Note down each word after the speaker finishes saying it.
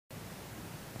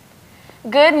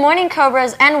Good morning,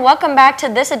 Cobras, and welcome back to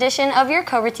this edition of your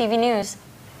Cobra TV News.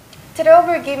 Today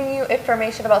we'll be giving you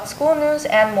information about school news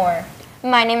and more.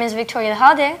 My name is Victoria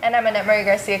Halde. And I'm Annette Marie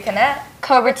Garcia-Canet.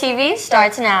 Cobra TV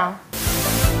starts now.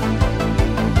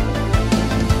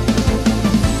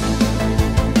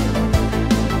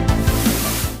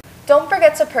 Don't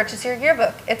forget to purchase your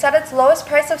yearbook. It's at its lowest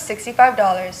price of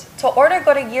 $65. To order,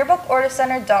 go to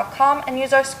yearbookordercenter.com and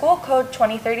use our school code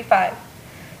 2035.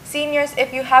 Seniors,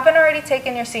 if you haven't already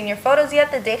taken your senior photos yet,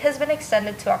 the date has been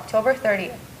extended to October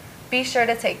 30th. Be sure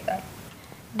to take them.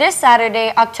 This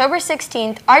Saturday, October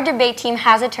 16th, our debate team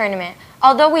has a tournament.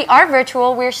 Although we are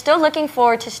virtual, we're still looking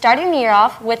forward to starting the year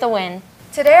off with a win.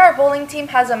 Today, our bowling team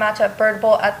has a match at Bird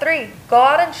Bowl at 3. Go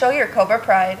out and show your Cobra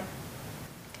pride.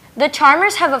 The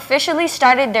Charmers have officially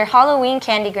started their Halloween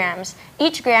candygrams.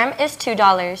 Each gram is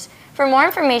 $2. For more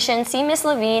information, see Miss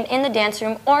Levine in the dance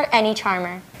room or any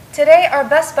Charmer. Today, our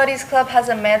Best Buddies Club has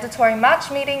a mandatory match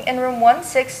meeting in room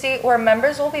 160 where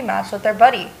members will be matched with their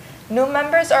buddy. New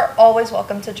members are always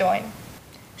welcome to join.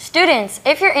 Students,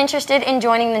 if you're interested in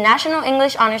joining the National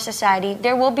English Honor Society,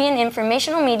 there will be an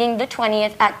informational meeting the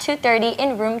 20th at 2:30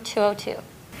 in room 202.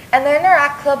 And the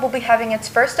Interact Club will be having its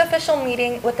first official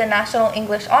meeting with the National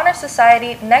English Honor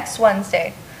Society next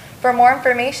Wednesday. For more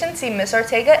information, see Miss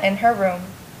Ortega in her room.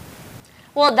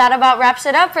 Well, that about wraps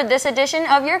it up for this edition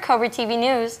of your Cobra TV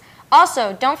News.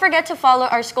 Also, don't forget to follow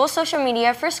our school social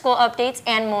media for school updates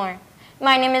and more.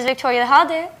 My name is Victoria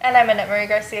Halde. And I'm Annette Marie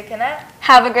Garcia-Canet.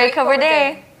 Have a great Cobra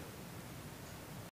Day.